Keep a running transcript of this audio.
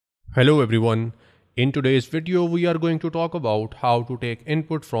Hello everyone. In today's video we are going to talk about how to take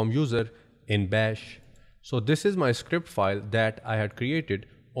input from user in Bash. So this is my script file that I had created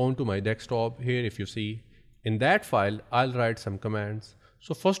onto my desktop. Here if you see, in that file I'll write some commands.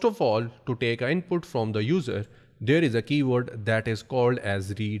 So first of all, to take an input from the user, there is a keyword that is called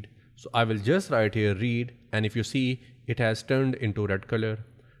as read. So I will just write here read, and if you see, it has turned into red color.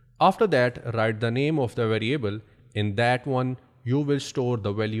 After that, write the name of the variable. In that one, you will store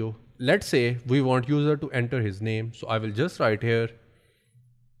the value. Let's say we want user to enter his name. So I will just write here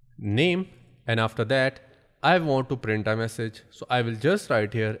name, and after that, I want to print a message. So I will just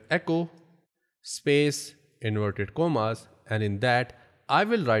write here echo space inverted commas, and in that I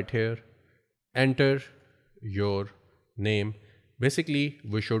will write here enter your name. Basically,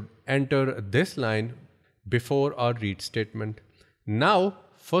 we should enter this line before our read statement. Now,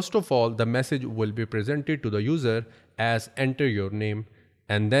 first of all, the message will be presented to the user as enter your name,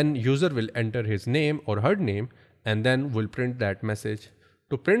 and then user will enter his name or her name, and then we'll print that message.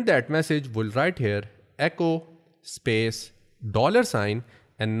 To print that message, we'll write here echo space $,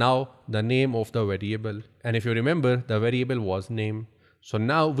 and now the name of the variable. And if you remember, the variable was name. So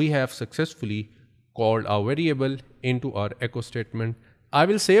now we have successfully called our variable into our echo statement. I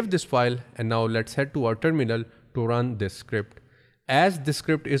will save this file, and now let's head to our terminal to run this script. As this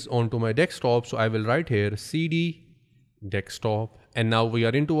script is onto my desktop, so I will write here cd desktop, and now we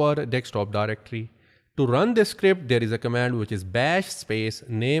are into our desktop directory. To run this script, there is a command which is bash space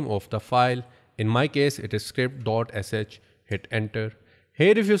name of the file. In my case, it is script.sh. Hit enter.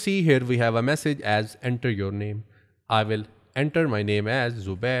 Here if you see, here we have a message as enter your name. I will enter my name as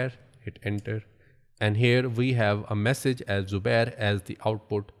Zubair. Hit enter. And here we have a message as Zubair as the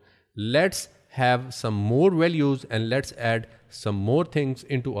output. Let's have some more values and let's add some more things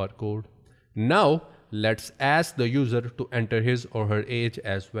into our code. Now let's ask the user to enter his or her age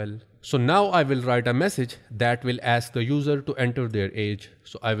as well. So now I will write a message that will ask the user to enter their age.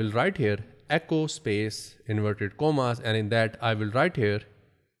 So I will write here echo space inverted commas, and in that I will write here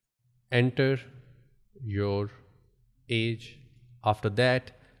enter your age. After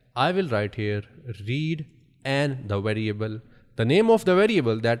that, I will write here read and the variable. The name of the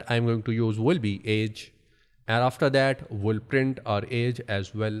variable that I'm going to use will be age, and after that we'll print our age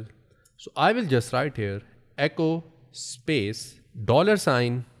as well. So I will just write here echo space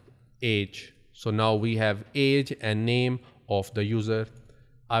 $, age. So now we have age and name of the user.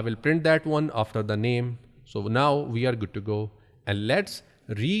 I will print that one after the name. So now we are good to go, and let's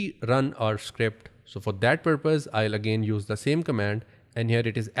rerun our script. So for that purpose, I'll again use the same command, and here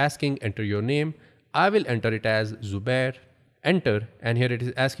it is asking enter your name. I will enter it as Zubair. Enter, and here it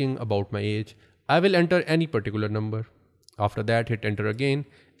is asking about my age. I will enter any particular number. After that, hit enter again,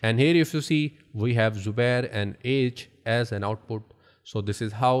 and here if you see, we have Zubair and age as an output. So this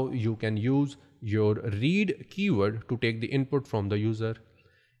is how you can use your read keyword to take the input from the user.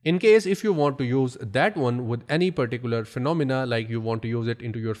 In case if you want to use that one with any particular phenomena, like you want to use it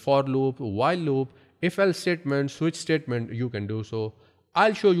into your for loop, while loop, if else statement, switch statement, you can do so.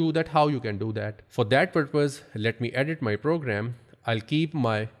 I'll show you that how you can do that. For that purpose, let me edit my program. I'll keep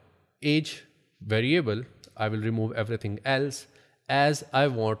my age variable. I will remove everything else, as I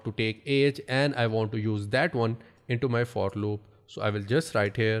want to take age and I want to use that one into my for loop. So I will just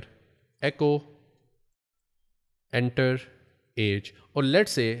write here echo enter age, or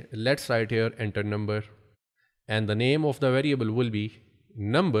let's write here enter number, and the name of the variable will be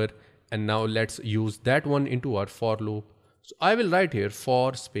number. And now let's use that one into our for loop. So I will write here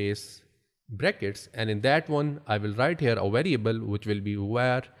for space brackets, and in that one I will write here a variable which will be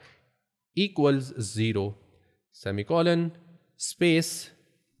var equals 0 semicolon space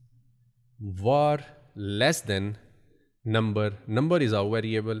var less than number. Number is our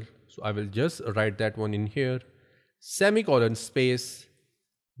variable, so I will just write that one in here semicolon space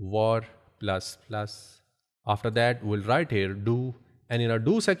var plus plus. After that, we'll write here do, and in our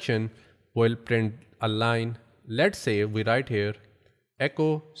do section we'll print a line. Let's say we write here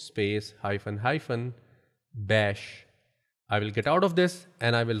echo space hyphen hyphen bash. I will get out of this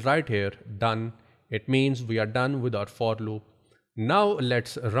and I will write here done. It means we are done with our for loop. Now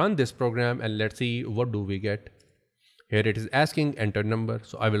let's run this program and let's see what do we get. Here it is asking enter number.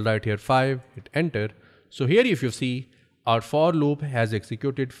 So I will write here 5, hit enter. So here if you see, our for loop has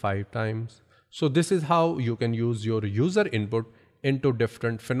executed 5 times. So this is how you can use your user input into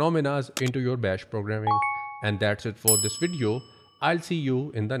different phenomena into your bash programming. And that's it for this video. I'll see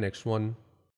you in the next one.